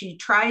story where she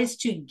tries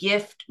to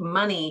gift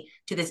money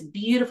to this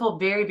beautiful,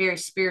 very, very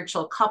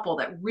spiritual couple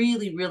that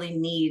really, really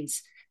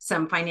needs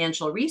some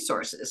financial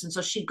resources. And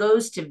so she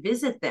goes to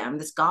visit them,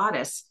 this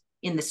goddess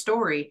in the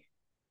story.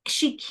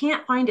 She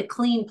can't find a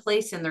clean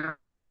place in their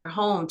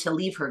home to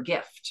leave her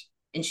gift.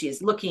 And she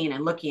is looking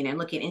and looking and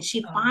looking. And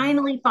she Oh,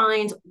 finally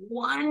finds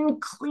one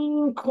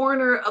clean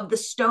corner of the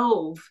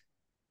stove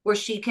where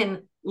she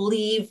can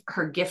leave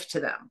her gift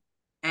to them.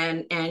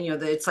 And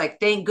it's like,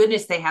 thank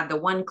goodness they had the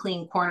one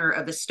clean corner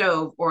of the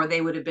stove, or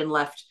they would have been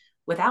left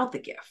without the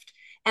gift.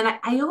 And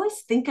I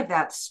always think of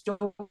that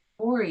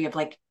story of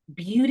like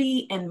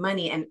beauty and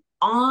money, and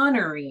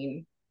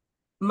honoring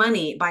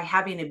money by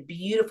having a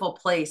beautiful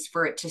place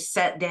for it to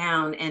set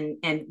down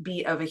and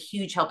be of a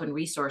huge help and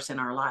resource in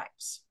our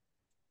lives.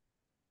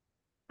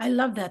 I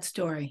love that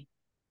story.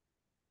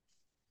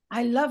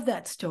 I love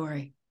that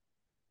story.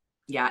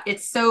 Yeah,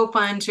 it's so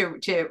fun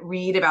to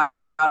read about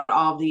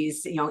all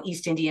these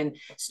East Indian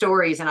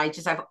stories. And I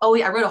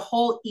wrote a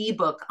whole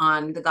ebook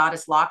on the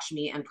goddess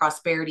Lakshmi and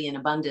prosperity and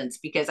abundance,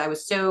 because I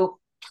was so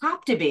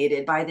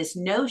captivated by this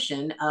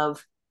notion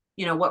of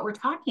what we're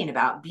talking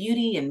about,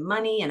 beauty and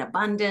money and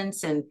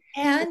abundance, and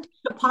And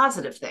a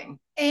positive thing.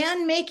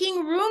 and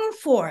making room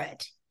for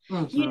it.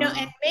 And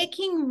Mm-hmm.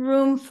 making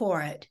room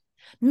for it.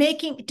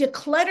 Making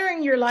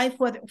decluttering your life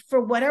for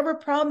whatever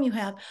problem you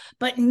have,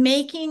 but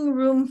making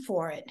room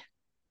for it.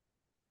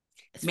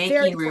 It's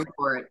very Making room important.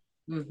 for it.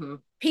 Mm-hmm.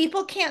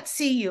 People can't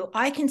see you.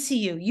 I can see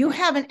you. You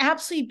have an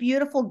absolutely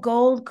beautiful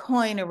gold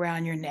coin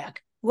around your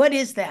neck. What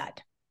is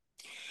that?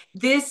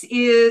 This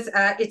is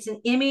it's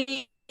an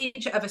image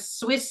of a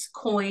Swiss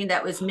coin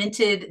that was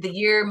minted the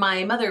year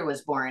my mother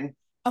was born.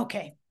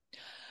 Okay.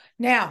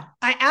 Now,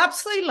 I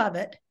absolutely love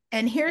it.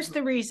 And here's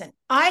the reason.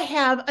 I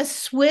have a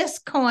Swiss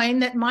coin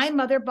that my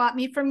mother bought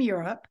me from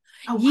Europe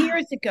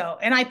years ago.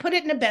 And I put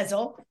it in a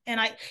bezel.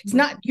 And it's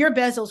not, your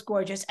bezel's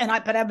gorgeous.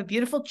 But I have a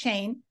beautiful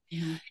chain.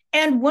 Mm-hmm.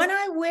 And when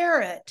I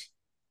wear it,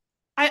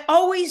 I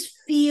always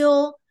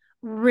feel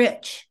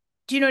rich.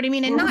 Do you know what I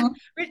mean? And not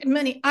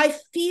money. I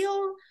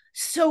feel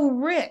so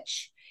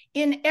rich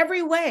in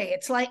every way.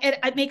 It's like,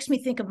 it makes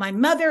me think of my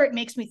mother. It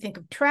makes me think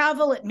of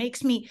travel. It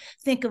makes me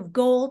think of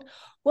gold.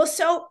 Well,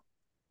 so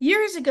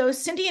years ago,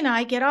 Cindy and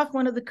I get off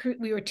one of the,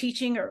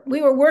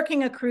 we were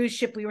working a cruise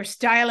ship. We were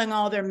styling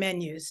all their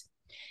menus.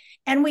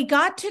 And we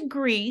got to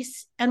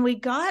Greece and we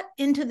got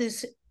into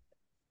this,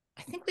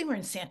 I think we were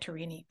in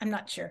Santorini. I'm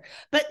not sure.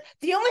 But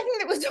the only thing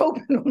that was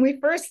open when we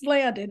first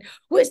landed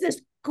was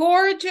this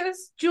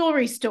gorgeous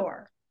jewelry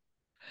store.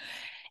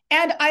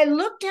 And I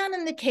looked down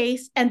in the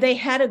case and they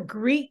had a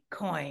Greek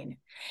coin.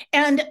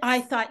 And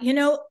I thought,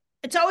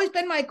 it's always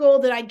been my goal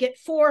that I'd get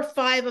 4 or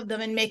 5 of them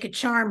and make a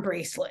charm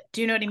bracelet.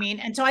 Do you know what I mean?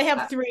 And so I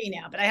have 3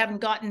 now, but I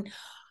haven't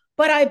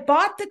but I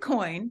bought the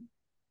coin.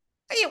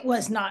 It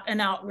was not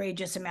an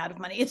outrageous amount of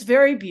money. It's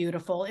very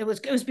beautiful. It was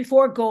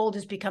before gold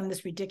has become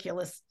this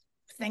ridiculous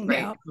thing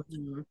now.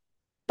 Mm-hmm.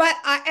 But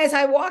as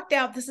I walked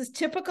out, this is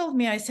typical of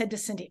me. I said to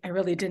Cindy, I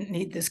really didn't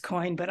need this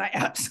coin, but I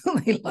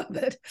absolutely love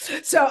it.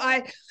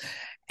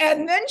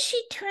 And then she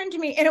turned to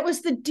me and it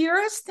was the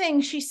dearest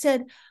thing. She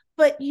said,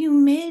 but you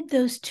made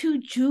those 2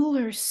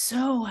 jewelers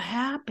so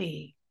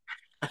happy.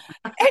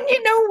 And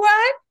you know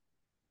what?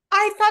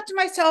 I thought to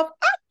myself,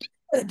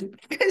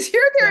 because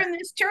here they're in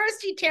this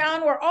touristy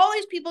town where all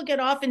these people get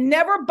off and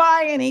never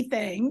buy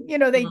anything.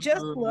 They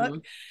just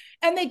look.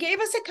 And they gave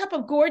us a cup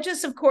of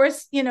gorgeous, of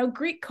course,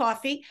 Greek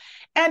coffee.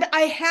 And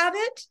I have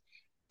it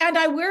and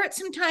I wear it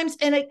sometimes.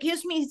 And it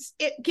gives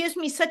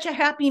me such a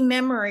happy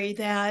memory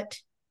that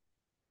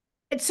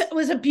it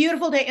was a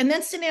beautiful day. And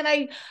then Cindy and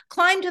I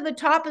climbed to the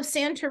top of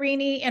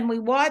Santorini and we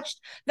watched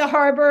the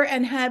harbor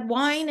and had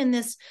wine in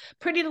this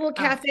pretty little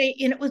cafe.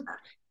 And it was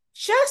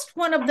just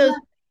one of those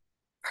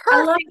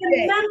I love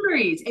the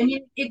memories. I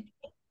mean,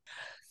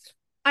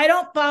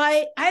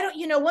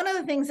 one of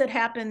the things that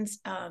happens,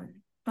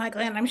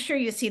 Michael, and I'm sure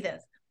you see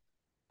this,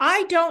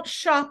 I don't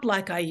shop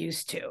like I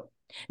used to.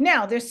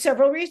 Now, there's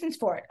several reasons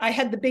for it. I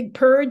had the big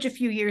purge a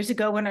few years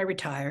ago when I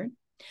retired.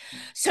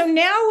 So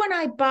now when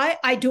I buy,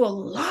 I do a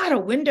lot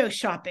of window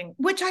shopping,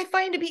 which I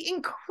find to be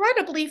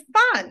incredibly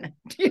fun.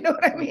 Do you know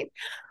what I mean?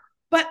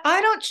 But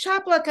I don't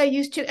shop like I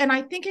used to. And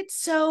I think it's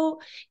so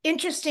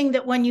interesting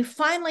that when you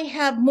finally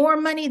have more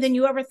money than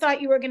you ever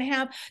thought you were going to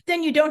have,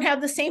 then you don't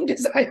have the same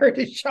desire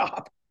to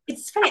shop.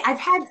 It's funny. I've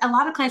had a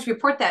lot of clients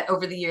report that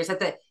over the years,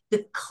 that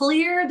the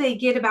clearer they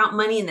get about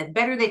money and the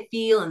better they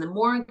feel and the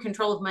more in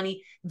control of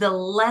money, the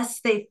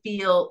less they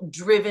feel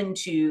driven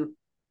to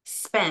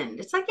spend.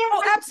 It's like,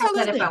 I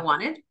absolutely. That if I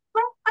wanted,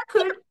 well, I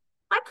could.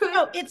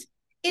 No, it's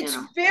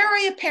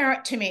very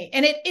apparent to me.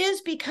 And it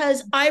is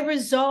because I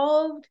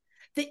resolved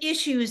the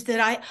issues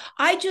that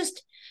I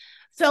just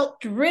felt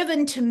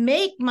driven to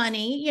make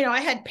money. I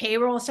had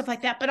payroll and stuff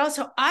like that, but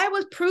also I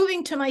was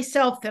proving to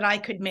myself that I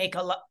could make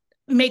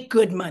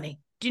good money.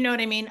 Do you know what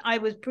I mean? I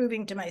was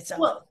proving to myself.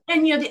 Well,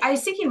 and I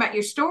was thinking about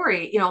your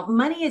story.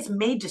 Money is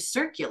made to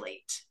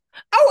circulate.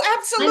 Oh,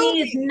 absolutely.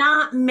 Money is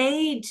not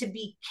made to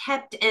be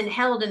kept and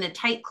held in a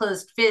tight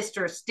closed fist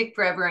or stick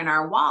forever in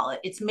our wallet.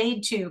 It's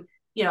made to,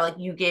 like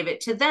you gave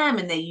it to them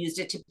and they used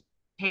it to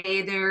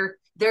pay their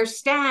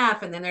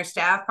staff, and then their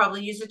staff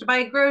probably used it to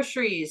buy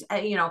groceries.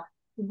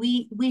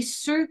 We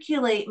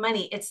circulate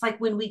money. It's like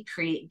when we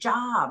create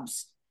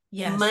jobs.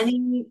 Yes.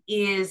 Money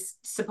is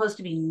supposed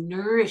to be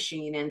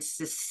nourishing and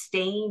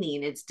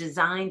sustaining. It's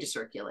designed to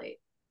circulate.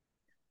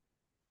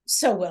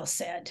 So well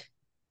said.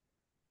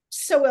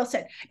 So well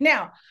said.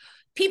 Now,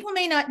 people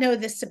may not know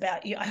this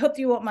about you. I hope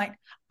you won't mind.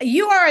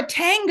 You are a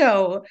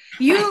tango.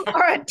 You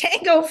are a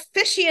tango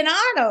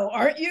aficionado,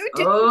 aren't you?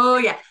 Oh,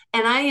 yeah.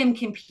 And I am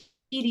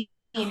competing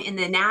in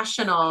the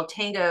national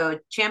tango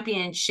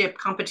championship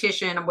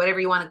competition, or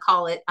whatever you want to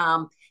call it.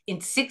 In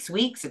 6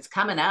 weeks, it's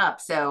coming up.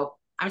 So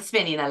I'm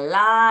spending a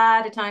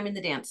lot of time in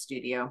the dance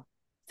studio.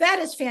 That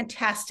is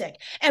fantastic.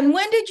 And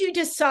when did you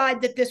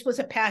decide that this was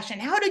a passion?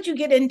 How did you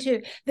get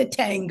into the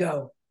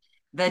tango?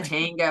 The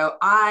tango.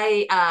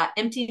 I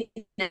empty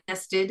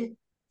nested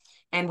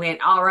and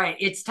went, all right,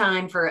 it's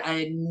time for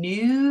a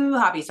new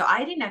hobby. So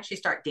I didn't actually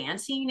start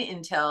dancing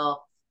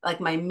until like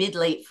my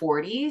late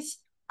 40s.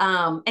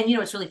 And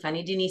it's really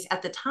funny, Denise,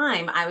 at the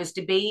time I was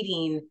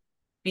debating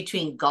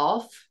between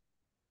golf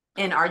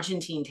and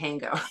Argentine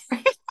tango.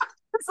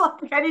 It's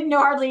like I didn't know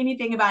hardly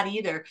anything about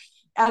either,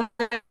 other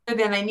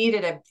than I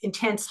needed an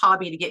intense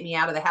hobby to get me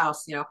out of the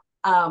house.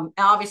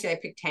 Obviously I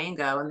picked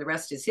tango and the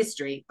rest is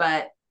history,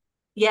 but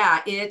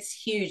yeah, it's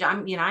huge. I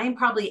am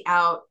probably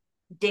out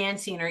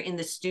dancing or in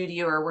the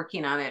studio or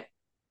working on it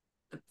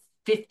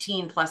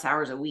 15 plus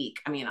hours a week.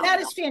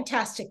 That is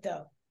fantastic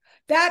though.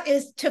 That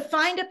is, to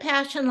find a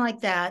passion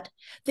like that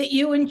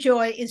you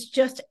enjoy is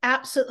just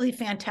absolutely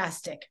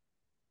fantastic.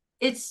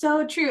 It's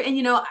so true. And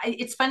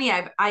it's funny.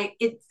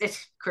 It's of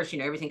course,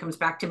 everything comes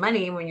back to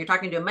money when you're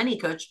talking to a money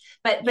coach,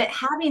 but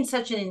having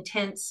such an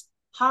intense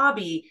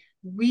hobby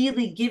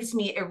really gives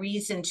me a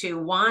reason to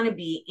want to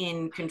be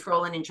in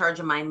control and in charge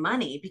of my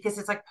money, because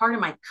it's like part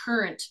of my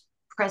current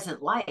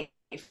present life.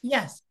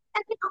 Yes.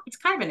 And, it's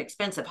kind of an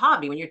expensive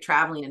hobby when you're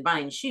traveling and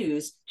buying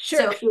shoes.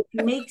 Sure. So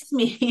it makes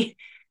me,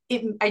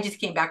 I just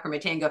came back from a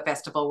tango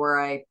festival where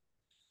I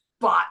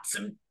bought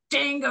some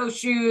tango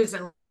shoes,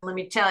 and let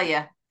me tell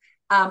you,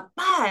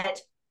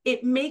 but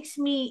it makes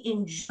me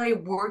enjoy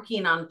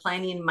working on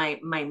planning my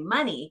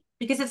money,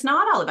 because it's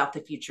not all about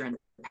the future and the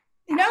past.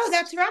 No,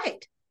 that's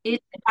right.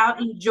 It's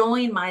about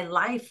enjoying my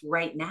life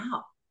right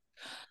now.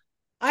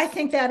 I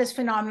think that is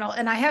phenomenal.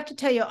 And I have to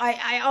tell you,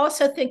 I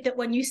also think that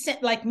when you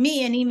sent like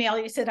me an email,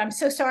 you said, I'm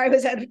so sorry I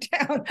was out of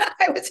town.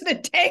 I was at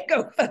a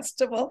tango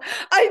festival.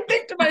 I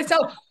think to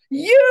myself,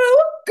 you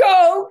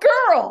go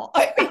girl.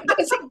 I mean,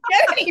 does it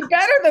get any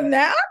better than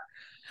that?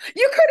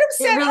 You could have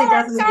said, it really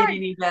doesn't get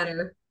any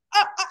better.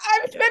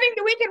 I'm spending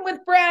the weekend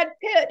with Brad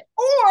Pitt,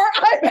 or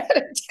I'm at a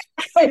tango.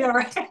 I know,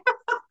 right?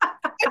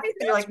 I mean,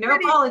 you're like, no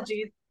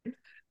apologies.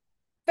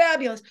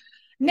 Fabulous.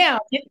 Now,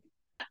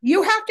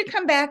 you have to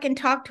come back and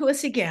talk to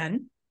us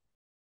again.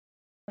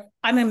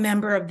 I'm a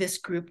member of this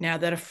group now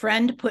that a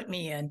friend put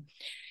me in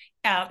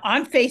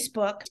on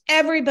Facebook.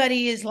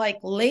 Everybody is like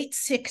late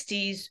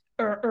 60s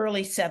or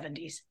early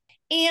 70s.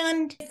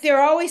 And they're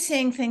always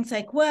saying things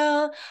like,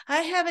 well, I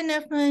have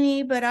enough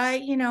money, but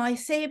I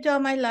saved all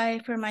my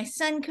life, or my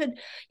son could,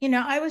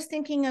 I was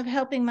thinking of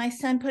helping my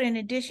son put an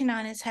addition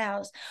on his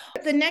house.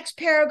 The next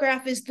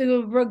paragraph is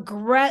the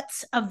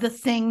regrets of the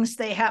things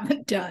they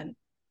haven't done.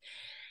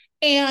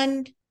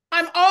 And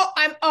I'm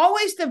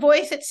always the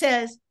voice that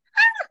says,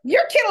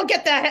 your kid will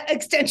get that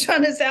extension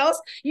on his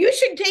house. You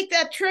should take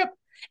that trip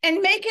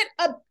and make it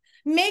a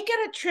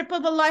trip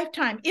of a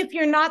lifetime if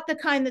you're not the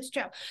kind that's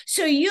travel.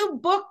 So you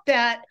book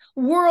that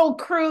world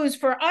cruise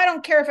for, I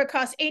don't care if it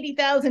costs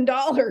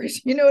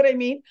 $80,000, you know what I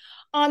mean,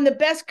 on the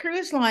best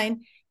cruise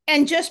line,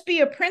 and just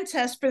be a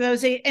princess for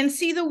those 8 and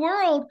see the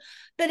world.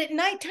 But at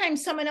nighttime,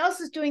 someone else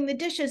is doing the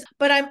dishes.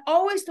 But I'm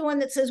always the one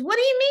that says, what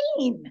do you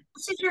mean?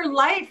 This is your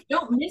life.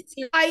 Don't miss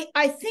your.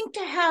 I think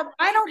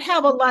I don't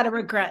have a lot of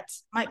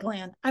regrets, Michael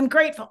Ann. I'm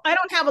grateful. I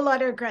don't have a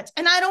lot of regrets,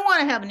 and I don't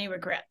want to have any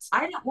regrets.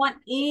 I don't want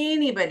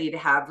anybody to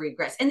have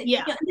regrets. And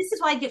this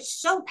is why I get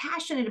so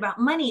passionate about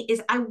money,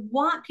 is I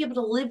want people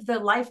to live the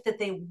life that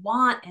they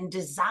want and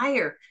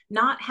desire,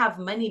 not have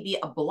money be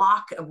a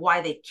block of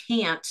why they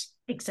can't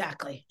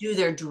exactly do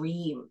their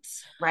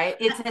dreams, right?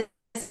 It's a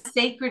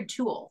sacred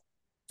tool.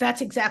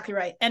 That's exactly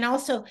right. And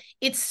also,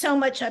 it's so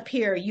much up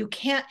here. You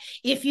can't,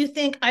 if you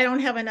think I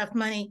don't have enough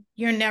money,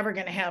 you're never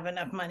going to have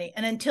enough money.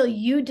 And until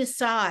you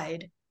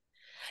decide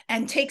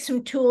and take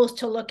some tools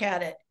to look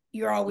at it,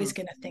 you're always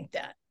going to think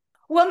that.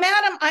 Well,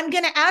 madam, I'm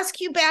going to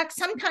ask you back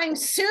sometime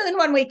soon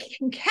when we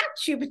can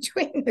catch you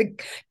between the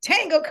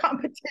tango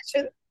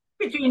competition.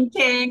 Between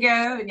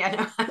tango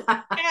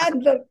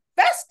and the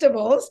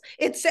festivals.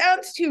 It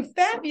sounds too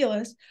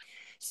fabulous.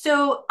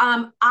 So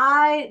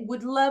I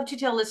would love to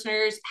tell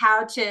listeners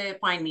how to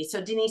find me.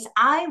 So Denise,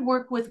 I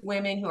work with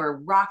women who are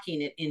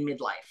rocking it in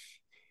midlife.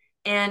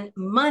 And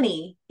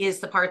money is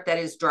the part that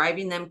is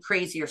driving them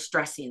crazy or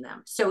stressing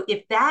them. So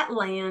if that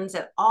lands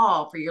at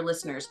all for your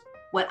listeners,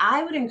 what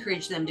I would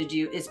encourage them to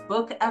do is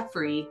book a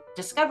free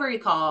discovery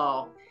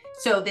call.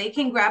 So they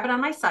can grab it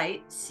on my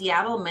site,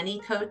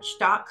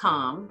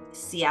 seattlemoneycoach.com,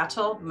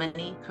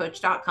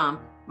 seattlemoneycoach.com.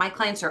 My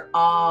clients are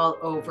all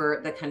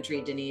over the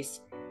country,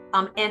 Denise.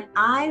 And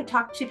I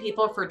talk to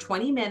people for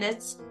 20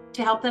 minutes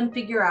to help them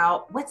figure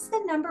out what's the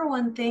number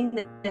one thing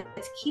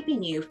that's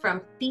keeping you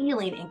from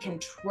feeling in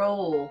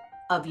control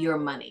of your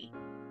money.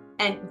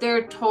 And there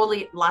are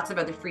totally lots of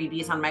other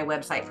freebies on my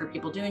website for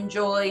people to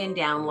enjoy and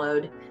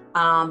download.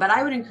 But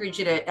I would encourage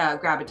you to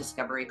grab a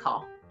discovery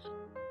call.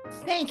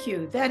 Thank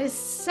you. That is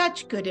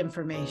such good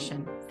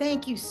information.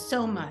 Thank you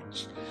so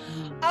much.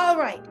 All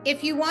right.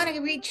 If you want to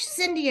reach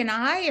Cindy and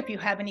I, if you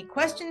have any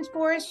questions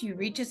for us, you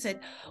reach us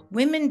at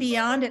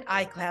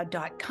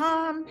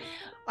womenbeyond@icloud.com.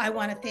 I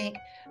want to thank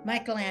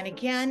Michael Ann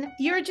again.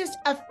 You're just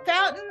a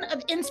fountain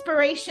of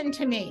inspiration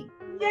to me.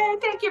 Yeah,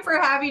 thank you for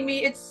having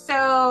me. It's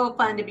so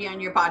fun to be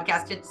on your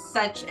podcast. It's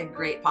such a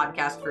great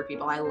podcast for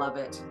people. I love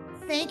it.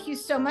 Thank you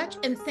so much.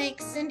 And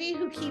thanks Cindy,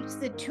 who keeps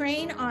the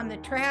train on the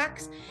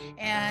tracks.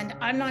 And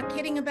I'm not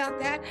kidding about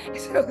that.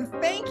 So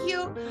thank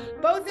you,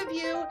 both of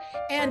you.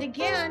 And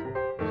again,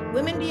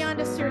 women beyond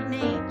a certain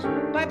age.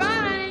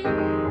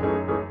 Bye-bye.